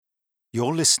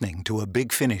You're listening to a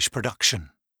Big Finish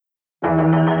production.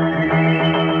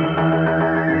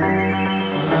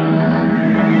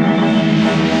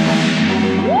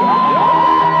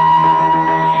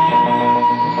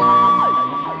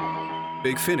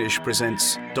 Big Finish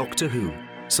presents Doctor Who,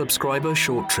 Subscriber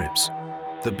Short Trips,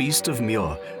 The Beast of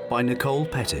Muir by Nicole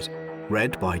Pettit,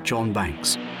 read by John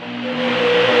Banks.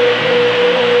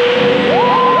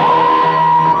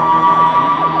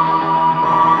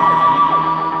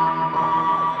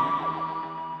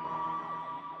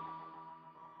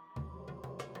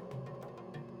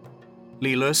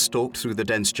 Leela stalked through the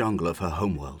dense jungle of her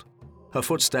homeworld, her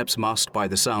footsteps masked by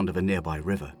the sound of a nearby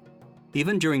river.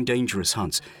 Even during dangerous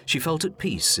hunts, she felt at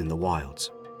peace in the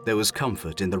wilds. There was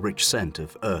comfort in the rich scent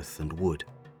of earth and wood.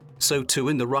 So too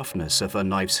in the roughness of her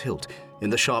knife's hilt,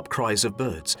 in the sharp cries of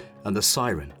birds, and the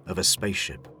siren of a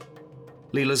spaceship.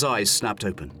 Leela's eyes snapped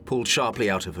open, pulled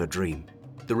sharply out of her dream.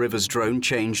 The river's drone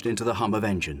changed into the hum of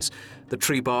engines, the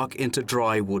tree bark into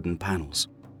dry wooden panels.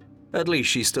 At least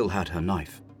she still had her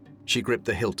knife. She gripped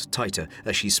the hilt tighter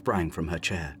as she sprang from her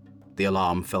chair. The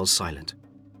alarm fell silent.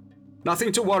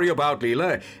 Nothing to worry about,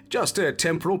 Leela. Just a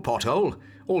temporal pothole.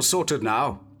 All sorted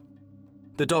now.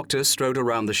 The doctor strode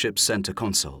around the ship's center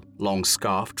console, long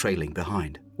scarf trailing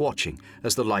behind, watching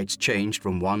as the lights changed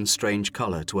from one strange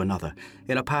color to another,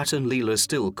 in a pattern Leela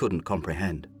still couldn't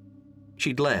comprehend.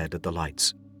 She glared at the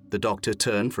lights. The doctor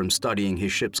turned from studying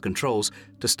his ship's controls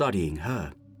to studying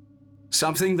her.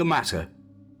 Something the matter?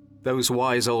 Those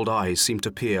wise old eyes seemed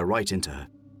to peer right into her.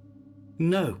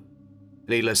 No.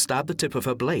 Leela stabbed the tip of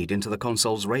her blade into the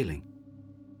console's railing.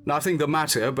 Nothing the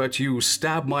matter, but you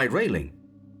stabbed my railing.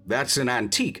 That's an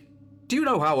antique. Do you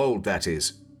know how old that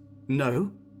is?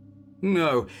 No.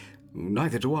 No,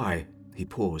 neither do I. He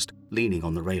paused, leaning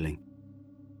on the railing.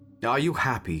 Are you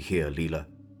happy here, Leela?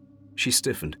 She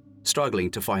stiffened,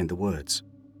 struggling to find the words.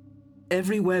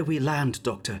 Everywhere we land,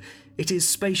 Doctor, it is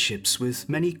spaceships with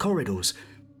many corridors.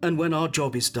 And when our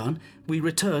job is done, we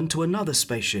return to another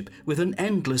spaceship with an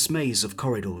endless maze of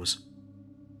corridors.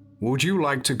 Would you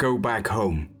like to go back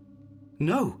home?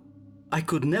 No. I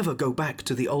could never go back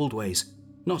to the old ways,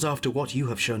 not after what you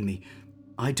have shown me.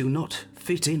 I do not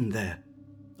fit in there.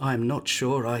 I am not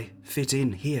sure I fit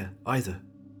in here either.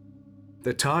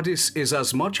 The TARDIS is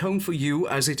as much home for you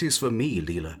as it is for me,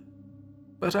 Leela.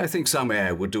 But I think some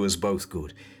air would do us both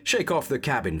good. Shake off the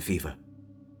cabin fever.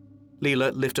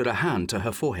 Leela lifted a hand to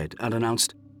her forehead and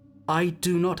announced, I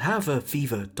do not have a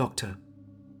fever, Doctor.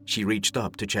 She reached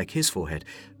up to check his forehead,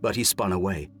 but he spun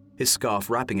away, his scarf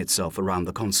wrapping itself around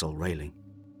the console railing.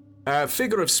 A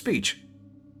figure of speech.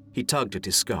 He tugged at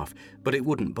his scarf, but it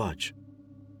wouldn't budge.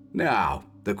 Now,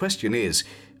 the question is,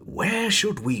 where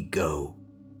should we go?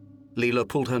 Leela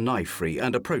pulled her knife free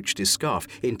and approached his scarf,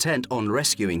 intent on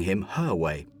rescuing him her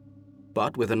way.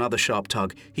 But with another sharp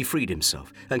tug, he freed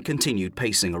himself and continued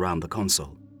pacing around the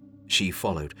console. She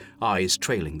followed, eyes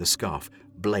trailing the scarf,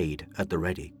 blade at the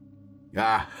ready.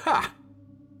 Aha!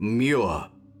 Muir,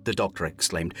 the doctor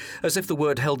exclaimed, as if the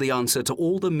word held the answer to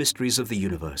all the mysteries of the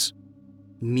universe.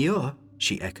 Muir,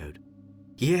 she echoed.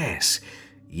 Yes,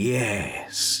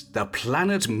 the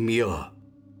planet Muir.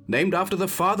 Named after the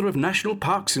father of national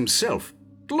parks himself.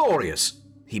 Glorious,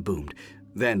 he boomed,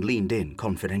 then leaned in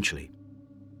confidentially.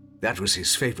 That was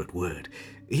his favorite word.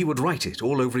 He would write it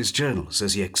all over his journals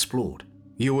as he explored.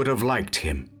 You would have liked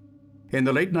him. In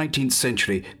the late 19th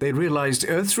century, they realized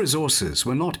Earth's resources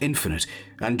were not infinite,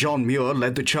 and John Muir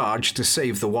led the charge to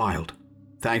save the wild.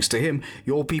 Thanks to him,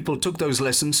 your people took those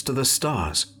lessons to the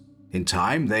stars. In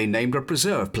time, they named a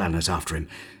preserve planet after him.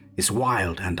 It's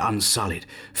wild and unsullied,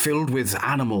 filled with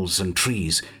animals and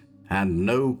trees, and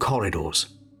no corridors.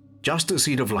 Just as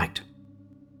he'd have liked.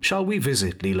 Shall we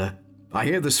visit, Leela? I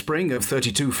hear the spring of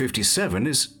 3257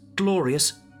 is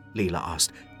glorious, Leela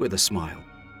asked, with a smile.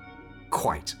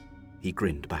 Quite, he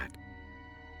grinned back.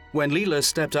 When Leela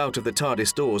stepped out of the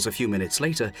TARDIS doors a few minutes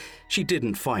later, she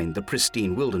didn't find the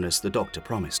pristine wilderness the doctor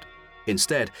promised.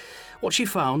 Instead, what she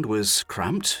found was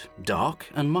cramped, dark,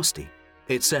 and musty.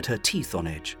 It set her teeth on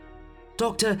edge.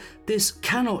 Doctor, this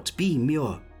cannot be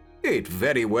Muir. It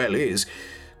very well is.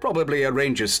 Probably a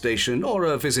ranger station or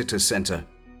a visitor center.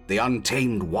 The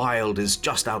untamed wild is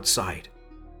just outside.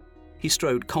 He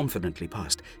strode confidently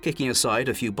past, kicking aside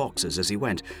a few boxes as he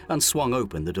went, and swung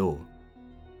open the door.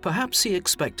 Perhaps he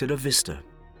expected a vista.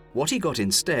 What he got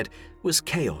instead was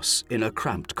chaos in a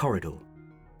cramped corridor.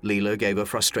 Leela gave a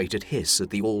frustrated hiss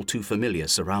at the all-too-familiar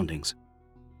surroundings.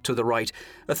 To the right,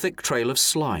 a thick trail of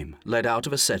slime led out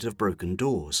of a set of broken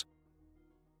doors.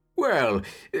 Well,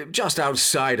 just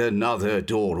outside another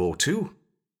door or two.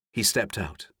 He stepped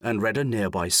out and read a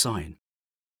nearby sign.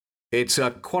 It's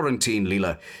a quarantine,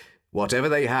 Leela. Whatever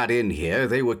they had in here,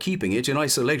 they were keeping it in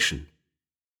isolation.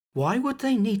 Why would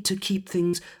they need to keep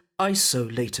things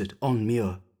isolated on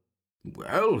Muir?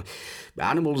 Well,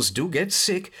 animals do get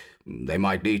sick. They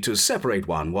might need to separate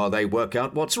one while they work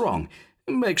out what's wrong.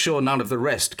 Make sure none of the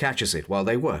rest catches it while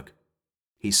they work.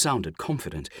 He sounded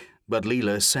confident, but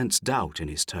Leela sensed doubt in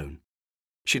his tone.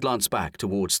 She glanced back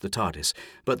towards the TARDIS,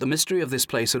 but the mystery of this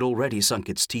place had already sunk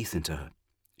its teeth into her.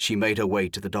 She made her way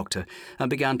to the doctor and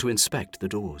began to inspect the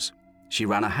doors. She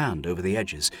ran a hand over the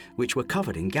edges, which were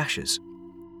covered in gashes.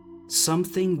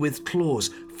 Something with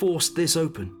claws forced this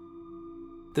open.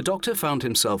 The doctor found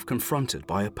himself confronted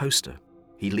by a poster.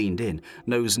 He leaned in,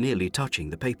 nose nearly touching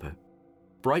the paper.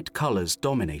 Bright colours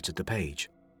dominated the page.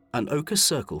 An ochre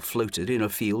circle floated in a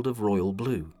field of royal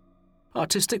blue.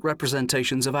 Artistic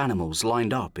representations of animals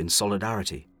lined up in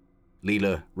solidarity.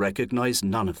 Leela recognized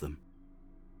none of them.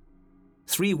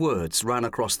 3 words ran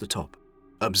across the top: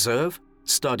 observe,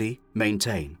 study,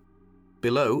 maintain.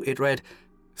 Below it read,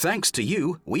 "Thanks to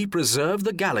you, we preserve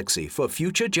the galaxy for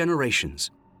future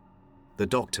generations." The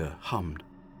doctor hummed.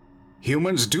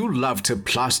 Humans do love to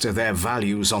plaster their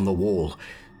values on the wall.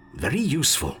 Very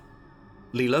useful.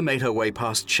 Leela made her way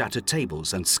past shattered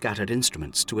tables and scattered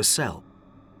instruments to a cell.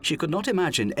 She could not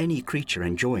imagine any creature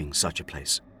enjoying such a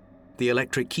place. The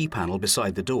electric key panel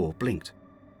beside the door blinked.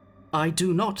 I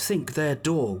do not think their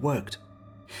door worked.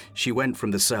 She went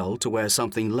from the cell to where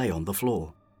something lay on the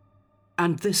floor.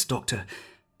 And this, Doctor,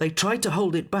 they tried to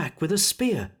hold it back with a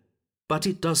spear, but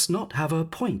it does not have a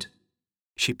point.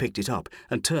 She picked it up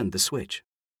and turned the switch.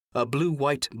 A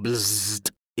blue-white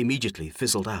bzzzt immediately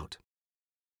fizzled out.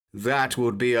 That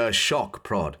would be a shock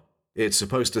prod. It's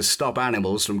supposed to stop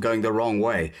animals from going the wrong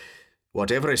way.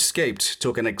 Whatever escaped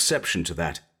took an exception to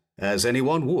that, as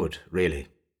anyone would, really.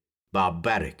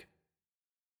 Barbaric.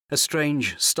 A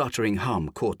strange, stuttering hum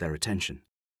caught their attention.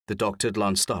 The doctor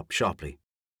glanced up sharply.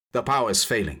 The power's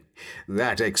failing.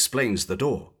 That explains the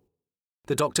door.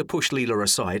 The doctor pushed Leela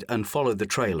aside and followed the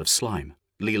trail of slime,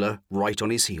 Leela right on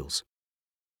his heels.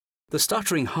 The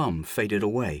stuttering hum faded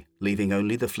away, leaving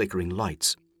only the flickering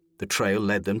lights. The trail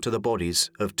led them to the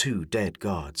bodies of 2 dead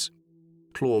guards.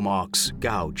 Claw marks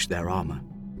gouged their armor.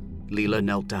 Leela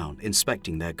knelt down,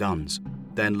 inspecting their guns,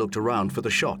 then looked around for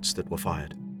the shots that were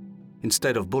fired.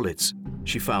 Instead of bullets,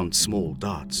 she found small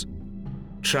darts.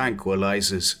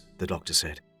 Tranquilizers, the doctor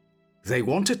said. They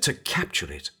wanted to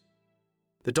capture it.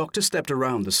 The doctor stepped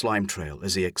around the slime trail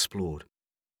as he explored.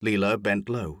 Leela bent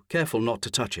low, careful not to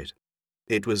touch it.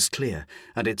 It was clear,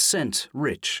 and its scent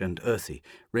rich and earthy,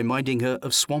 reminding her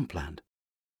of swampland.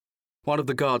 One of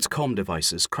the guard's comm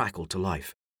devices crackled to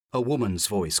life. A woman's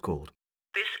voice called.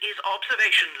 This is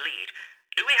Observation Lead.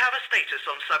 Do we have a status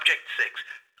on Subject 6?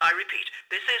 I repeat,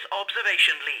 this is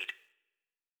Observation Lead.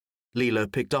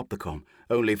 Leela picked up the comm,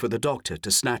 only for the doctor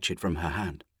to snatch it from her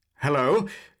hand. Hello,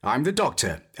 I'm the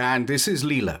doctor, and this is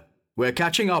Leela. We're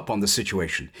catching up on the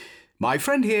situation. My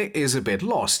friend here is a bit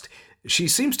lost. She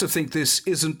seems to think this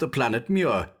isn't the planet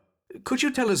Muir. Could you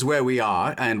tell us where we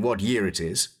are and what year it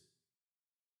is?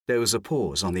 There was a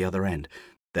pause on the other end,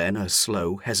 then a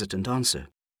slow, hesitant answer.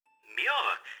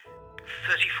 Muir,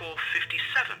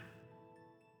 3457.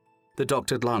 The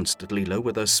doctor glanced at Leela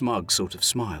with a smug sort of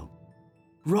smile.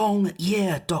 Wrong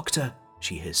year, Doctor,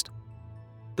 she hissed.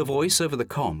 The voice over the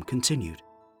comm continued.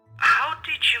 How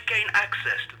did you gain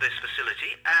access to this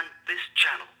facility and this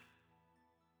channel?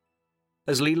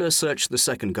 As Leela searched the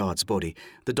second guard's body,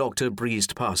 the doctor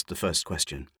breezed past the first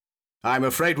question. I'm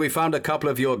afraid we found a couple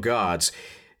of your guards.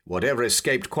 Whatever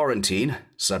escaped quarantine,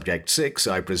 Subject 6,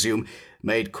 I presume,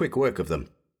 made quick work of them.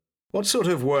 What sort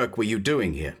of work were you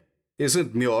doing here?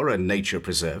 Isn't Muir a nature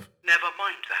preserve? Never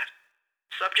mind that.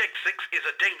 Subject 6 is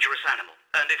a dangerous animal,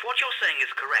 and if what you're saying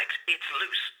is correct, it's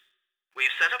loose.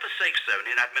 We've set up a safe zone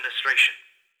in administration.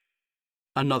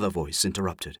 Another voice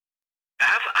interrupted.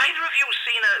 Have either of you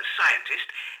seen a scientist?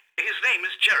 His name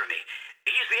is Jeremy.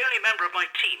 He's the only member of my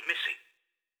team missing.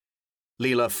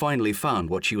 Leela finally found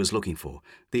what she was looking for,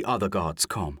 the other guard's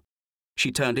comm.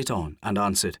 She turned it on and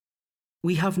answered.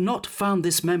 We have not found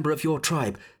this member of your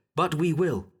tribe, but we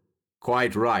will.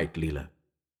 Quite right, Leela.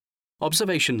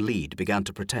 Observation Lead began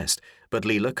to protest, but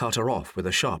Leela cut her off with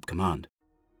a sharp command.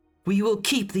 We will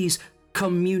keep these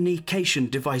communication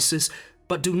devices,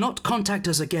 but do not contact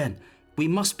us again. We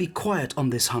must be quiet on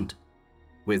this hunt.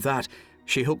 With that,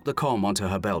 she hooked the comm onto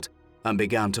her belt and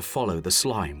began to follow the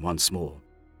slime once more.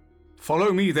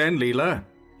 Follow me then, Leela,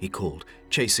 he called,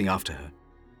 chasing after her.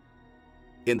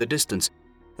 In the distance,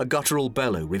 a guttural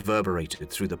bellow reverberated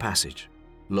through the passage.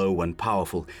 Low and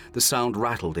powerful, the sound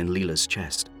rattled in Leela's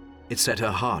chest. It set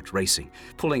her heart racing,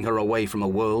 pulling her away from a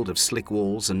world of slick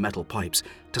walls and metal pipes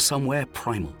to somewhere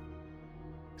primal.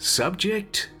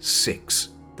 Subject 6,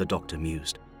 the doctor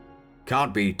mused.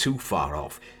 Can't be too far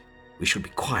off. We should be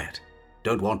quiet.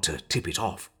 Don't want to tip it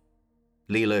off.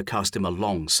 Leela cast him a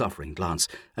long-suffering glance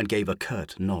and gave a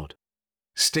curt nod.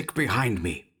 Stick behind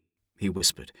me, he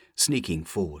whispered, sneaking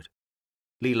forward.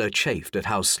 Leela chafed at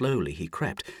how slowly he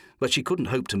crept, but she couldn't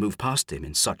hope to move past him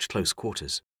in such close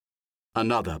quarters.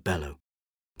 Another bellow.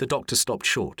 The doctor stopped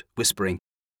short, whispering,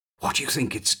 What do you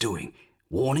think it's doing?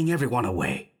 Warning everyone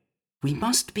away. We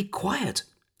must be quiet,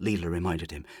 Leela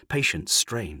reminded him, patience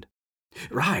strained.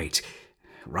 Right.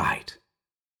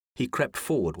 He crept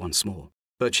forward once more,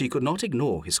 but she could not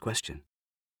ignore his question.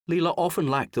 Leela often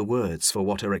lacked the words for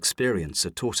what her experience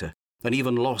had taught her, and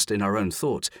even lost in her own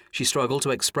thoughts, she struggled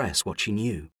to express what she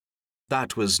knew.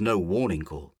 That was no warning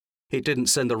call. It didn't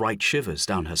send the right shivers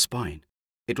down her spine.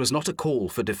 It was not a call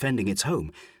for defending its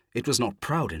home. It was not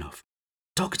proud enough.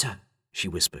 Doctor, she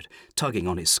whispered, tugging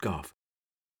on his scarf.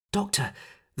 Doctor,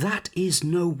 that is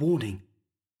no warning.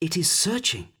 It is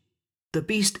searching. The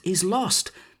beast is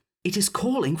lost. It is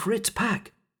calling for its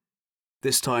pack.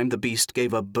 This time the beast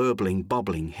gave a burbling,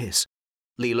 bubbling hiss.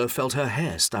 Leela felt her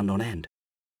hair stand on end.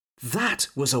 That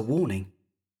was a warning.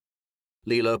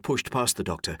 Leela pushed past the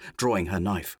doctor, drawing her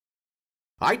knife.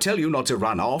 I tell you not to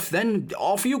run off, then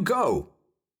off you go.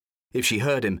 If she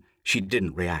heard him, she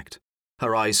didn't react.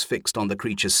 Her eyes fixed on the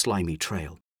creature's slimy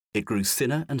trail. It grew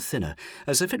thinner and thinner,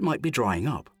 as if it might be drying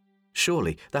up.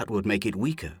 Surely that would make it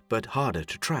weaker, but harder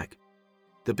to track.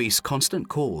 The beast's constant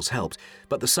calls helped,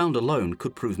 but the sound alone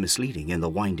could prove misleading in the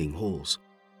winding halls.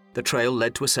 The trail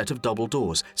led to a set of double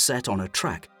doors set on a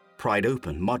track, pried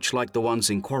open much like the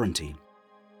ones in quarantine.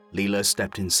 Leela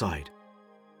stepped inside.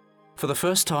 For the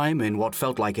first time in what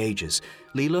felt like ages,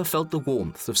 Leela felt the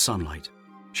warmth of sunlight.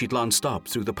 She glanced up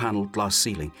through the panelled glass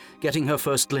ceiling, getting her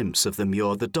first glimpse of the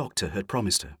Muir the doctor had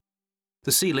promised her.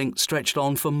 The ceiling stretched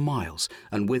on for miles,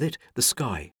 and with it the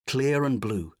sky, clear and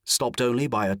blue, stopped only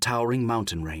by a towering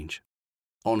mountain range.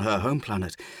 On her home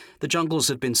planet, the jungles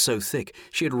had been so thick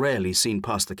she had rarely seen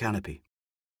past the canopy.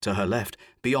 To her left,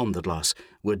 beyond the glass,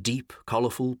 were deep,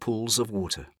 colourful pools of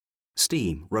water.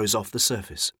 Steam rose off the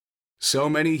surface. So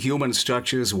many human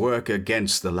structures work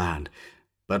against the land.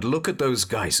 But look at those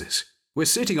geysers. We're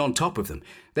sitting on top of them.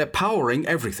 They're powering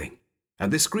everything.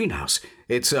 And this greenhouse,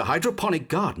 it's a hydroponic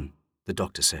garden, the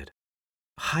doctor said.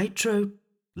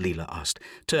 Leela asked,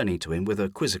 turning to him with a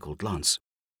quizzical glance.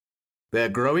 They're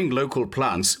growing local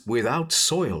plants without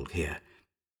soil here.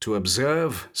 To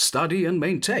observe, study, and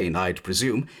maintain, I'd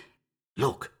presume.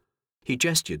 Look. He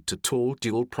gestured to tall,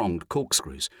 dual-pronged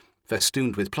corkscrews.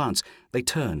 Festooned with plants, they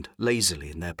turned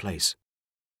lazily in their place.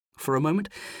 For a moment,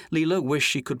 Leela wished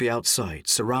she could be outside,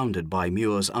 surrounded by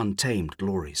Muir's untamed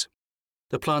glories.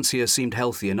 The plants here seemed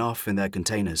healthy enough in their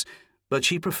containers, but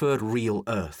she preferred real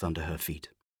earth under her feet.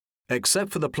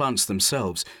 Except for the plants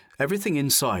themselves, everything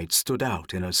inside stood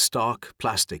out in a stark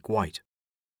plastic white.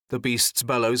 The beast's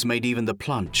bellows made even the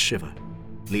plants shiver.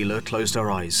 Leela closed her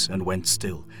eyes and went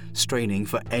still, straining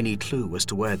for any clue as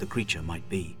to where the creature might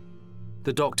be.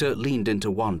 The doctor leaned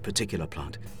into one particular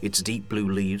plant, its deep blue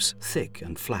leaves thick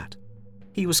and flat.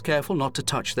 He was careful not to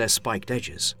touch their spiked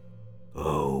edges.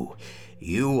 Oh,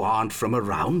 you aren't from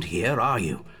around here, are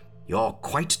you? You're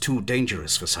quite too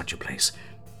dangerous for such a place.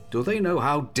 Do they know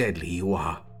how deadly you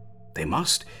are? They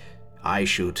must. I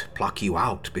should pluck you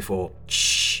out before...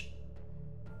 Shh!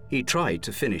 He tried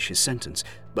to finish his sentence,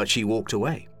 but she walked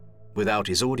away. Without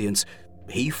his audience,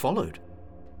 he followed.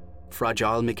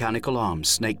 Fragile mechanical arms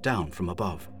snaked down from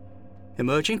above.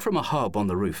 Emerging from a hub on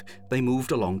the roof, they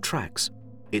moved along tracks.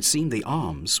 It seemed the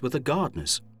arms were the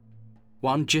gardeners.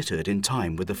 One jittered in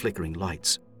time with the flickering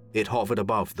lights. It hovered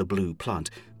above the blue plant,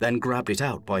 then grabbed it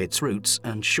out by its roots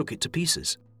and shook it to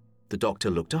pieces. The doctor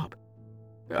looked up.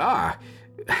 Ah,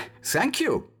 thank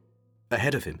you.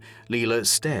 Ahead of him, Leela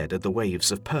stared at the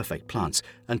waves of perfect plants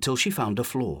until she found a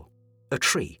flaw. A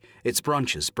tree, its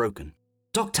branches broken.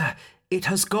 Doctor, it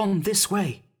has gone this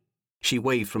way. She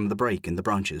waved from the break in the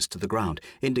branches to the ground,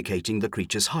 indicating the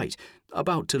creature's height,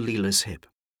 about to Leela's hip.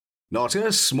 Not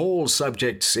a small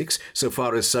Subject 6, so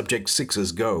far as Subject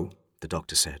 6s go, the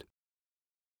doctor said.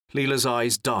 Leela's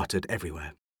eyes darted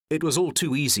everywhere. It was all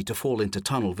too easy to fall into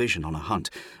tunnel vision on a hunt,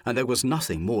 and there was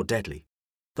nothing more deadly.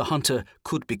 The hunter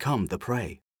could become the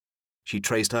prey. She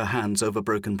traced her hands over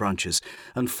broken branches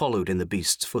and followed in the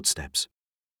beast's footsteps.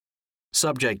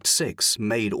 Subject 6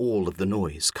 made all of the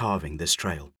noise carving this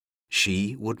trail.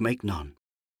 She would make none.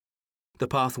 The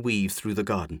path weaved through the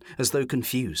garden as though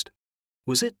confused.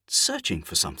 Was it searching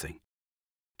for something?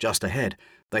 Just ahead,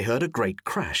 they heard a great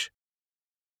crash.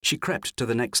 She crept to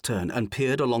the next turn and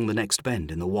peered along the next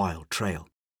bend in the wild trail.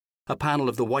 A panel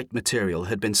of the white material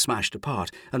had been smashed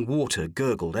apart, and water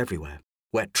gurgled everywhere.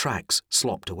 Wet tracks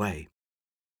slopped away.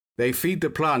 They feed the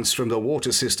plants from the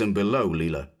water system below,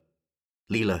 Leela.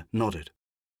 Leela nodded.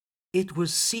 It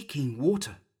was seeking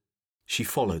water. She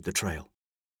followed the trail.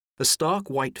 A stark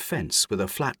white fence with a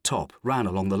flat top ran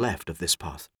along the left of this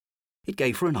path. It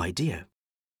gave her an idea.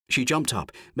 She jumped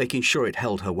up, making sure it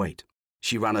held her weight.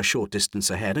 She ran a short distance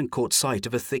ahead and caught sight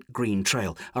of a thick green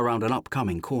trail around an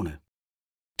upcoming corner.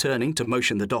 Turning to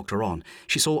motion the doctor on,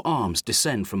 she saw arms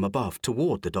descend from above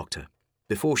toward the doctor.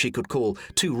 Before she could call,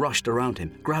 two rushed around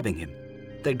him, grabbing him.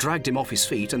 They dragged him off his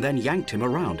feet and then yanked him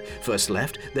around, first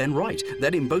left, then right,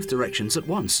 then in both directions at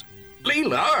once.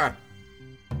 Leela!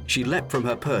 She leapt from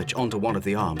her perch onto one of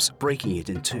the arms, breaking it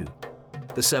in two.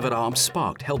 The severed arm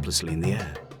sparked helplessly in the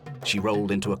air. She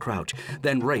rolled into a crouch,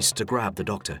 then raced to grab the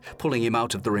doctor, pulling him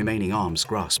out of the remaining arm's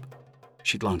grasp.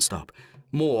 She glanced up.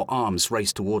 More arms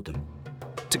raced toward them.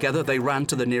 Together they ran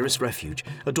to the nearest refuge,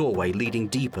 a doorway leading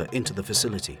deeper into the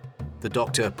facility. The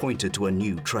doctor pointed to a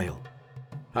new trail.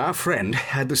 Our friend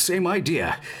had the same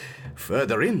idea.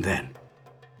 Further in, then.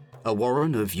 A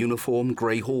warren of uniform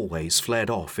grey hallways flared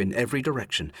off in every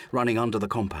direction, running under the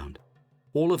compound.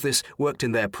 All of this worked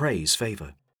in their prey's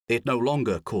favour. It no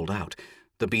longer called out.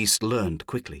 The beast learned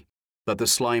quickly. But the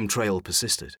slime trail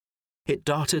persisted. It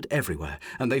darted everywhere,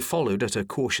 and they followed at a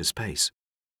cautious pace.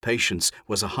 Patience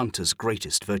was a hunter's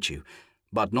greatest virtue,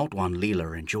 but not one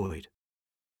Leela enjoyed.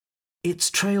 Its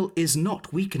trail is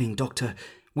not weakening, Doctor.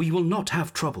 We will not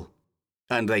have trouble.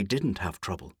 And they didn't have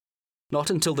trouble. Not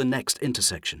until the next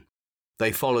intersection.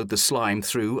 They followed the slime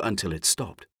through until it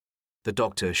stopped. The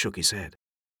doctor shook his head.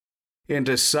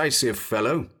 Indecisive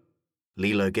fellow.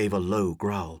 Leela gave a low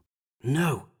growl.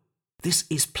 No, this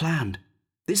is planned.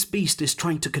 This beast is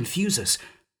trying to confuse us.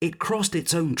 It crossed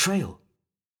its own trail.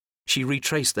 She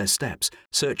retraced their steps,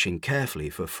 searching carefully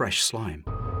for fresh slime.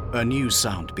 A new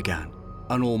sound began,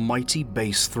 an almighty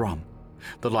bass thrum.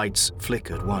 The lights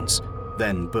flickered once,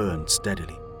 then burned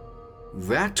steadily.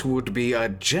 That would be a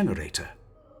generator.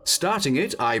 Starting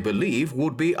it, I believe,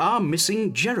 would be our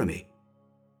missing Jeremy.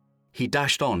 He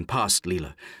dashed on past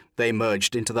Leela. They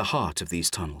merged into the heart of these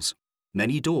tunnels.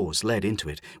 Many doors led into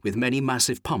it, with many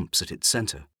massive pumps at its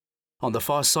centre. On the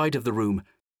far side of the room,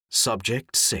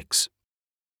 Subject 6.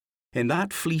 In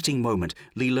that fleeting moment,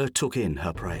 Leela took in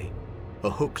her prey. A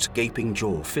hooked, gaping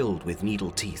jaw filled with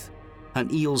needle teeth.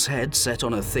 An eel's head set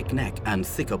on a thick neck and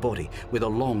thicker body with a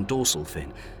long dorsal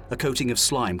fin, a coating of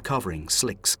slime covering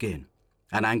slick skin.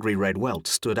 An angry red welt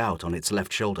stood out on its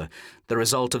left shoulder, the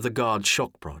result of the guard's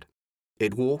shock prod.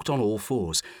 It walked on all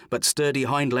fours, but sturdy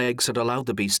hind legs had allowed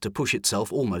the beast to push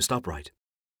itself almost upright.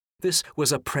 This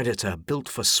was a predator built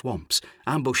for swamps,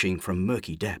 ambushing from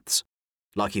murky depths.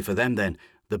 Lucky for them, then,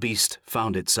 the beast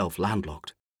found itself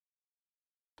landlocked.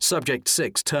 Subject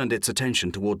 6 turned its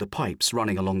attention toward the pipes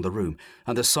running along the room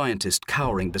and the scientist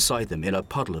cowering beside them in a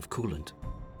puddle of coolant.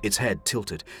 Its head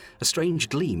tilted, a strange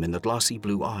gleam in the glassy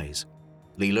blue eyes.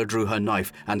 Leela drew her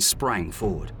knife and sprang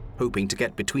forward, hoping to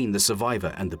get between the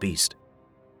survivor and the beast.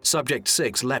 Subject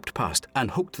 6 leapt past and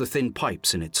hooked the thin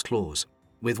pipes in its claws.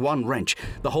 With one wrench,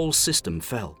 the whole system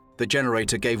fell. The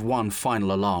generator gave one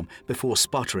final alarm before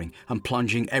sputtering and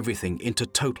plunging everything into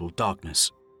total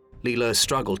darkness. Leela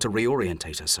struggled to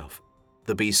reorientate herself.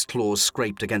 The beast's claws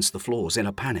scraped against the floors in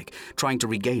a panic, trying to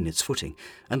regain its footing,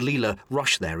 and Leela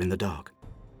rushed there in the dark.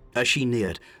 As she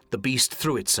neared, the beast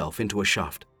threw itself into a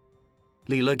shaft.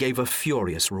 Leela gave a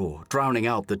furious roar, drowning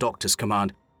out the doctor's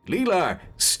command, Leela,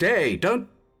 stay, don't...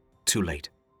 Too late.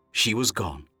 She was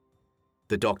gone.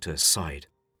 The doctor sighed.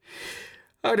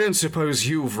 I don't suppose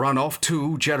you've run off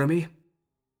too, Jeremy?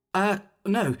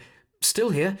 No,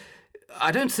 still here.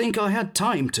 I don't think I had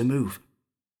time to move.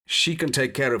 She can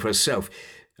take care of herself.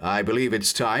 I believe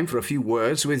it's time for a few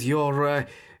words with your,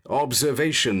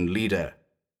 observation leader.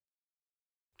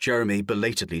 Jeremy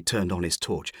belatedly turned on his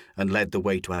torch and led the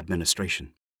way to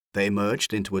administration. They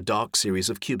emerged into a dark series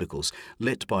of cubicles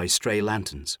lit by stray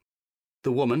lanterns.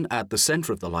 The woman at the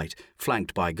centre of the light,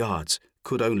 flanked by guards,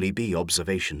 could only be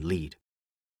observation lead.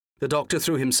 The doctor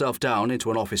threw himself down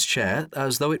into an office chair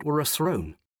as though it were a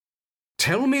throne.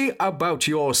 Tell me about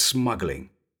your smuggling.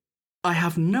 I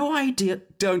have no idea.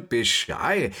 Don't be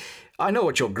shy. I know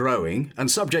what you're growing,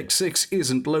 and Subject 6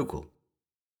 isn't local.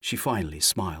 She finally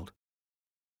smiled.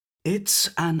 It's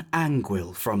an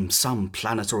anguil from some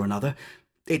planet or another.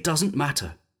 It doesn't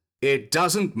matter. It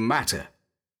doesn't matter.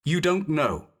 You don't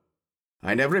know.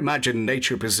 I never imagined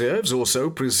nature preserves or so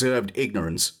preserved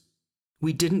ignorance.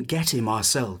 We didn't get him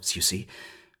ourselves, you see.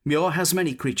 Muir has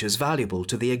many creatures valuable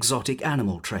to the exotic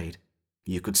animal trade.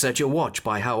 You could set your watch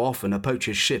by how often a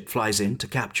poacher's ship flies in to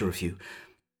capture a few.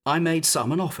 I made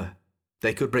some an offer.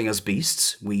 They could bring us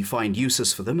beasts, we find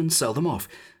uses for them and sell them off.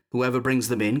 Whoever brings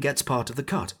them in gets part of the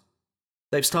cut.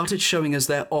 They've started showing us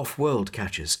their off-world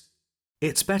catches.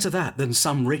 It's better that than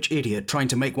some rich idiot trying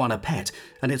to make one a pet,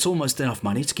 and it's almost enough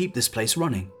money to keep this place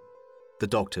running. The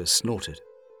doctor snorted.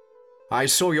 I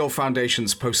saw your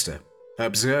Foundation's poster.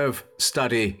 Observe,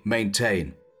 study,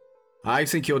 maintain. I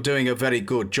think you're doing a very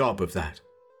good job of that.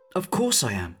 Of course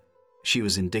I am. She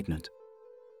was indignant.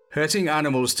 Hurting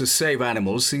animals to save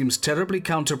animals seems terribly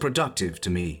counterproductive to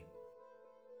me.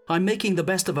 I'm making the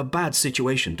best of a bad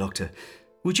situation, Doctor.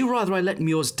 Would you rather I let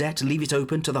Muir's debt leave it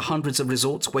open to the hundreds of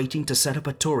resorts waiting to set up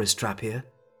a tourist trap here?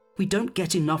 We don't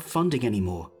get enough funding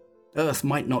anymore. Earth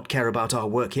might not care about our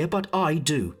work here, but I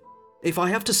do. If I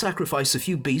have to sacrifice a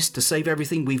few beasts to save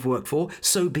everything we've worked for,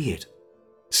 so be it.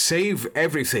 Save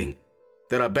everything?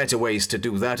 There are better ways to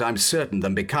do that, I'm certain,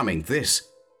 than becoming this.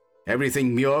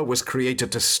 Everything Muir was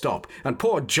created to stop, and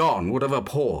poor John would have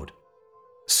abhorred.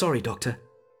 Sorry, Doctor.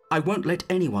 I won't let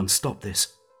anyone stop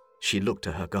this. She looked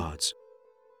to her guards.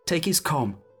 Take his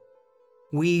comm.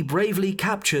 We bravely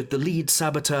captured the lead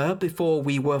saboteur before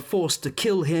we were forced to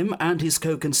kill him and his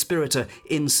co-conspirator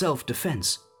in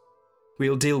self-defense.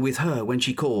 We'll deal with her when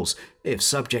she calls, if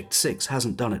Subject 6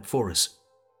 hasn't done it for us.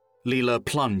 Leela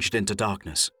plunged into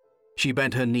darkness. She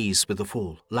bent her knees with the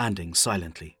fall, landing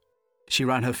silently. She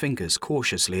ran her fingers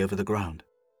cautiously over the ground.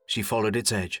 She followed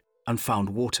its edge and found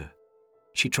water.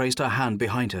 She traced her hand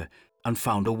behind her and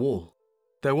found a wall.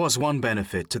 There was one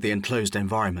benefit to the enclosed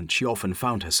environment she often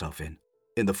found herself in.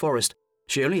 In the forest,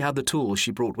 she only had the tools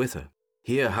she brought with her.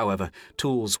 Here, however,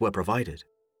 tools were provided.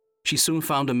 She soon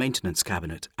found a maintenance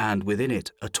cabinet and within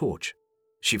it a torch.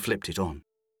 She flipped it on.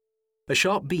 A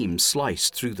sharp beam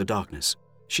sliced through the darkness.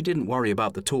 She didn't worry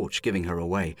about the torch giving her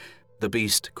away. The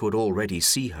beast could already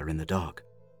see her in the dark.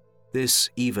 This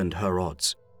evened her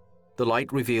odds. The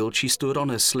light revealed she stood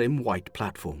on a slim white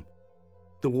platform.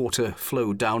 The water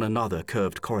flowed down another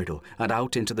curved corridor and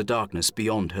out into the darkness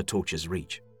beyond her torch's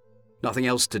reach. Nothing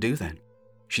else to do then.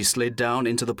 She slid down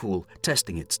into the pool,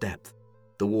 testing its depth.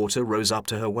 The water rose up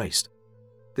to her waist.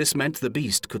 This meant the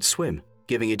beast could swim,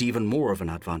 giving it even more of an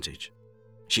advantage.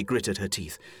 She gritted her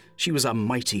teeth. She was a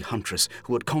mighty huntress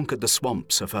who had conquered the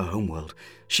swamps of her homeworld.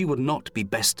 She would not be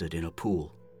bested in a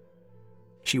pool.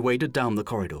 She waded down the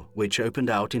corridor, which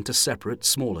opened out into separate,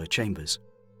 smaller chambers.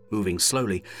 Moving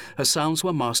slowly, her sounds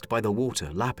were masked by the water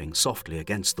lapping softly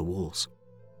against the walls.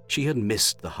 She had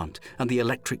missed the hunt and the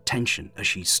electric tension as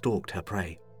she stalked her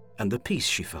prey, and the peace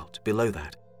she felt below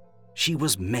that. She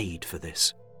was made for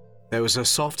this. There was a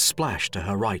soft splash to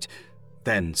her right,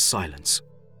 then silence.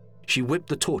 She whipped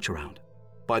the torch around.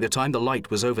 By the time the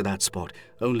light was over that spot,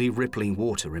 only rippling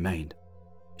water remained.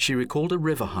 She recalled a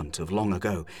river hunt of long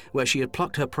ago, where she had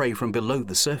plucked her prey from below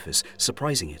the surface,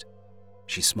 surprising it.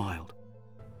 She smiled.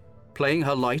 Playing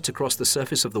her light across the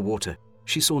surface of the water,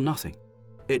 she saw nothing.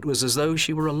 It was as though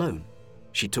she were alone.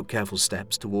 She took careful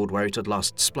steps toward where it had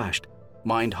last splashed,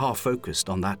 mind half focused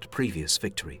on that previous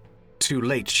victory. Too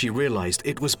late, she realized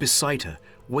it was beside her,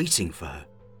 waiting for her.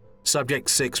 Subject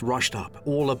 6 rushed up,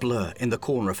 all a blur in the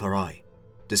corner of her eye.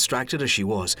 Distracted as she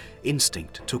was,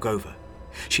 instinct took over.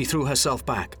 She threw herself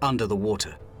back under the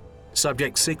water.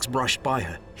 Subject 6 brushed by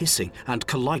her, hissing, and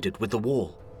collided with the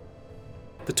wall.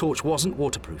 The torch wasn't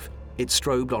waterproof. It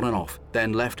strobed on and off,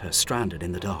 then left her stranded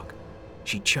in the dark.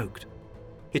 She choked.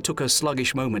 It took a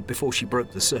sluggish moment before she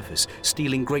broke the surface,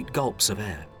 stealing great gulps of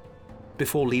air.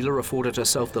 Before Leela afforded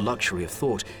herself the luxury of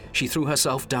thought, she threw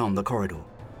herself down the corridor.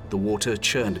 The water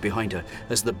churned behind her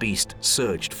as the beast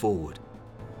surged forward.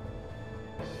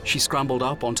 She scrambled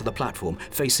up onto the platform,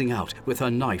 facing out, with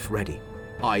her knife ready.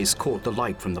 Eyes caught the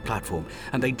light from the platform,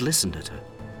 and they glistened at her.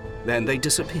 Then they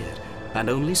disappeared, and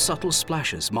only subtle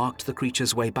splashes marked the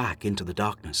creature's way back into the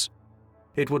darkness.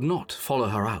 It would not follow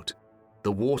her out.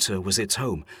 The water was its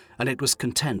home, and it was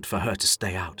content for her to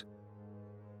stay out.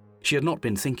 She had not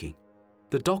been thinking.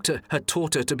 The doctor had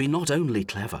taught her to be not only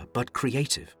clever, but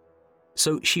creative.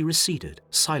 So she receded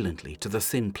silently to the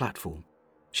thin platform.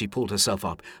 She pulled herself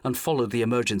up and followed the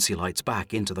emergency lights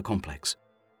back into the complex.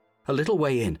 A little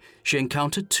way in, she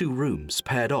encountered 2 rooms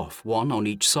paired off, one on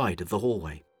each side of the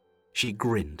hallway. She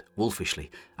grinned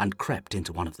wolfishly and crept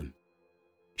into one of them.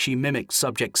 She mimicked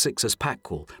Subject 6's pack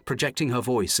call, projecting her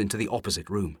voice into the opposite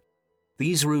room.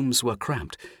 These rooms were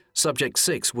cramped. Subject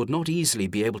 6 would not easily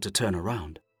be able to turn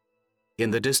around.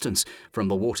 In the distance, from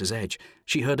the water's edge,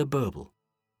 she heard a burble.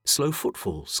 Slow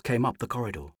footfalls came up the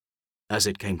corridor. As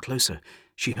it came closer,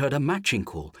 she heard a matching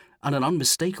call and an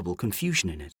unmistakable confusion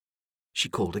in it. She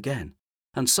called again,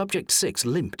 and Subject 6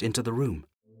 limped into the room.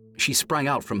 She sprang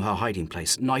out from her hiding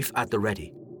place, knife at the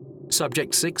ready.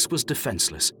 Subject 6 was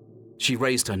defenseless. She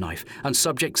raised her knife, and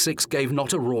Subject 6 gave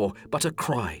not a roar, but a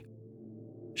cry.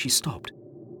 She stopped,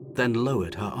 then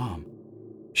lowered her arm.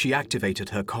 She activated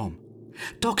her comm.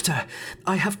 "Doctor,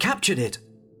 I have captured it."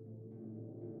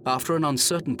 After an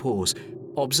uncertain pause,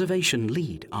 Observation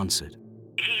Lead answered.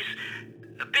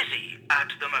 He's busy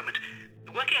at the moment,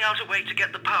 working out a way to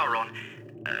get the power on.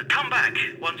 Come back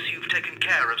once you've taken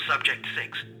care of Subject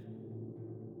 6.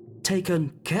 Taken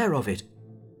care of it?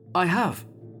 I have.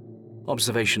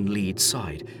 Observation Lead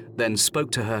sighed, then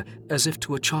spoke to her as if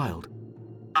to a child.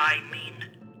 I mean,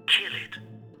 kill it.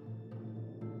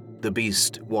 The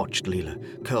beast watched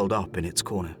Leela, curled up in its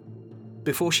corner.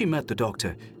 Before she met the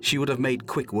doctor, she would have made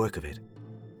quick work of it.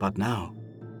 But now...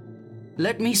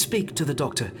 "Let me speak to the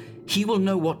doctor. He will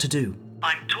know what to do."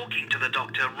 I'm talking to the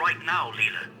doctor right now,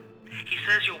 Leela. He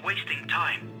says you're wasting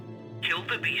time. Kill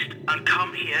the beast and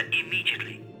come here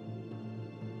immediately.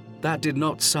 That did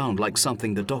not sound like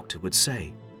something the doctor would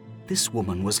say. This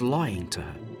woman was lying to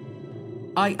her.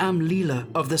 "I am Leela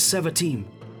of the Sever team.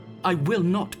 I will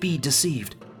not be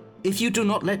deceived. If you do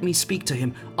not let me speak to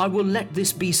him, I will let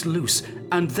this beast loose,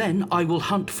 and then I will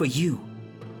hunt for you."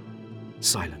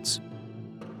 Silence.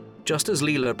 Just as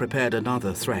Leela prepared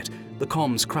another threat, the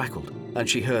comms crackled, and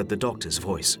she heard the doctor's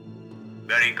voice.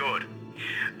 Very good.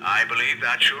 I believe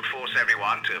that should force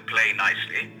everyone to play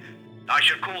nicely. I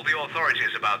should call the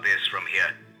authorities about this from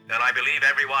here, and I believe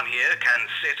everyone here can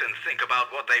sit and think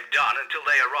about what they've done until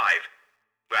they arrive.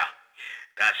 Well,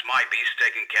 that's my beast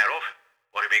taken care of.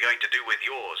 What are we going to do with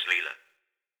yours, Leela?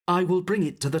 "I will bring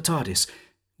it to the TARDIS.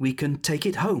 We can take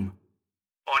it home."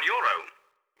 On your own?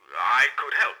 I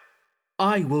could help.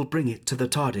 "I will bring it to the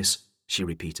TARDIS," she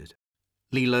repeated.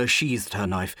 Leela sheathed her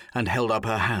knife and held up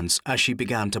her hands as she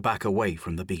began to back away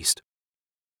from the beast.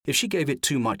 If she gave it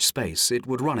too much space, it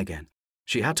would run again.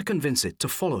 She had to convince it to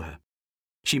follow her.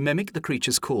 She mimicked the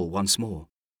creature's call once more.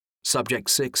 Subject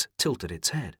 6 tilted its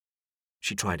head.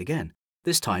 She tried again.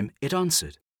 This time it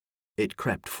answered. It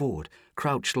crept forward,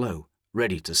 crouched low,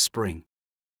 ready to spring.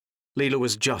 Leela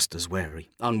was just as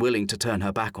wary, unwilling to turn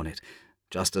her back on it.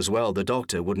 Just as well the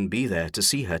doctor wouldn't be there to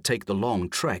see her take the long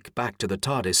trek back to the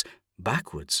TARDIS,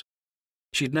 backwards.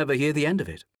 She'd never hear the end of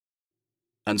it.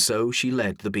 And so she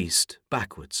led the beast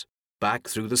backwards, back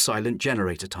through the silent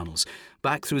generator tunnels,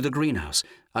 back through the greenhouse,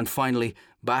 and finally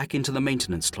back into the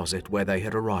maintenance closet where they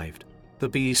had arrived. The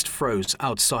beast froze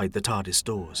outside the TARDIS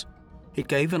doors. It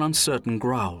gave an uncertain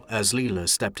growl as Leela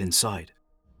stepped inside.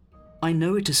 "I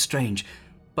know it is strange,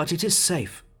 but it is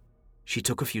safe." She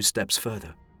took a few steps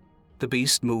further. The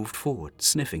beast moved forward,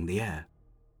 sniffing the air.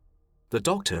 The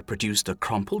doctor produced a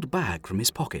crumpled bag from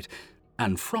his pocket,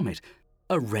 and from it,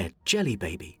 a red jelly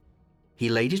baby. He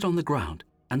laid it on the ground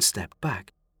and stepped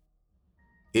back.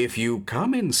 "If you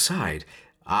come inside,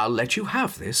 I'll let you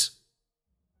have this."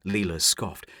 Leela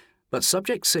scoffed, but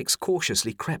Subject 6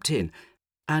 cautiously crept in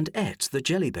and ate the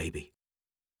jelly baby.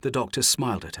 The doctor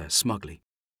smiled at her smugly.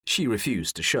 She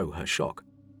refused to show her shock.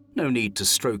 No need to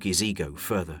stroke his ego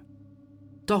further.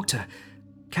 "Doctor,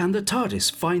 can the TARDIS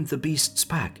find the beast's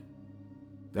pack?"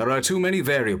 "There are too many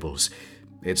variables.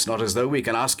 It's not as though we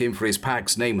can ask him for his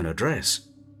pack's name and address."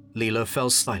 Leela fell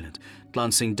silent,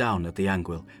 glancing down at the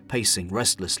anguil, pacing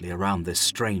restlessly around this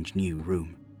strange new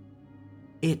room.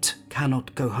 "It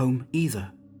cannot go home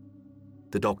either."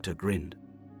 The doctor grinned.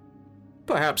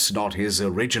 "Perhaps not his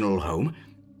original home,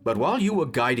 but while you were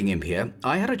guiding him here,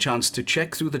 I had a chance to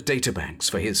check through the databanks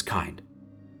for his kind.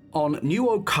 On New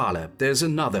Ocala, there's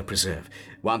another preserve,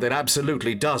 one that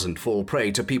absolutely doesn't fall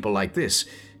prey to people like this,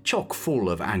 chock full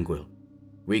of anguil.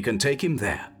 We can take him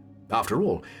there. After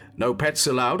all, no pets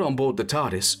allowed on board the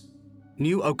TARDIS."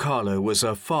 New Ocala was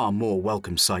a far more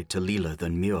welcome sight to Leela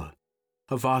than Muir.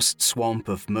 A vast swamp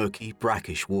of murky,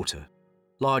 brackish water.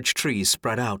 Large trees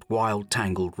spread out wild,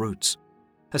 tangled roots.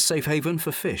 A safe haven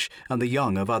for fish and the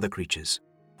young of other creatures.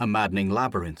 A maddening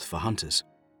labyrinth for hunters.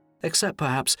 Except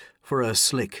perhaps for a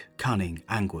slick, cunning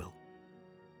anguil.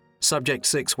 Subject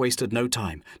 6 wasted no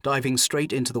time, diving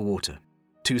straight into the water.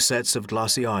 Two sets of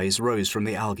glassy eyes rose from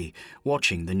the algae,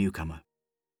 watching the newcomer.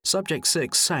 Subject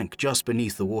 6 sank just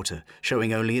beneath the water,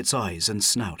 showing only its eyes and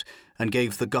snout, and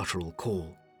gave the guttural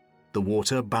call. The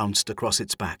water bounced across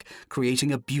its back,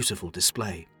 creating a beautiful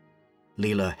display.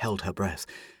 Leela held her breath.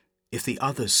 If the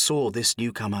others saw this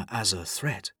newcomer as a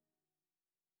threat...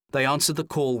 They answered the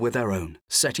call with their own,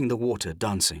 setting the water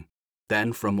dancing.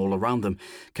 Then, from all around them,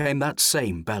 came that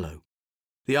same bellow.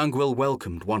 The anguil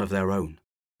welcomed one of their own.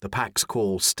 The pack's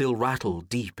call still rattled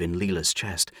deep in Leela's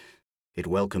chest. It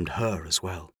welcomed her as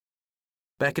well,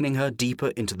 beckoning her deeper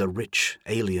into the rich,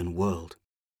 alien world.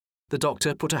 The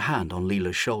doctor put a hand on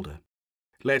Leela's shoulder.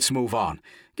 Let's move on.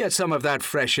 Get some of that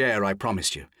fresh air I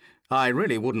promised you. I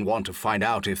really wouldn't want to find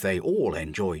out if they all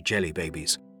enjoy jelly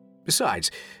babies.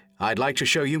 Besides, I'd like to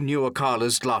show you New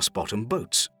Akala's glass-bottom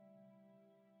boats."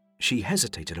 She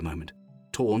hesitated a moment,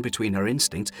 torn between her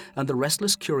instincts and the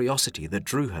restless curiosity that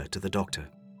drew her to the doctor.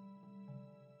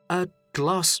 "A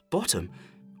glass bottom?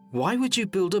 Why would you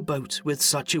build a boat with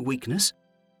such a weakness?"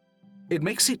 "It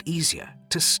makes it easier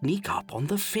to sneak up on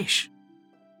the fish."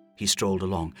 He strolled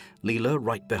along, Leela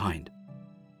right behind.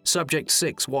 Subject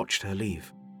 6 watched her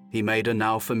leave. He made a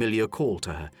now familiar call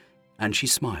to her, and she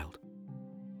smiled.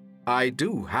 "I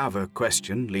do have a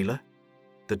question, Leela."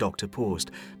 The doctor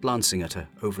paused, glancing at her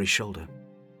over his shoulder.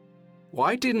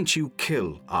 "Why didn't you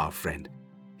kill our friend?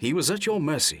 He was at your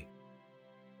mercy."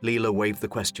 Leela waved the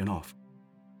question off.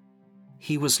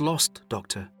 "He was lost,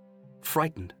 Doctor.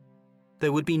 Frightened.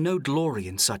 There would be no glory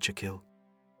in such a kill.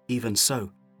 Even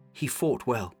so, he fought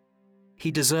well.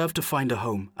 He deserved to find a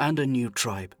home and a new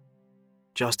tribe.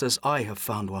 Just as I have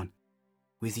found one.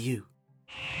 With you."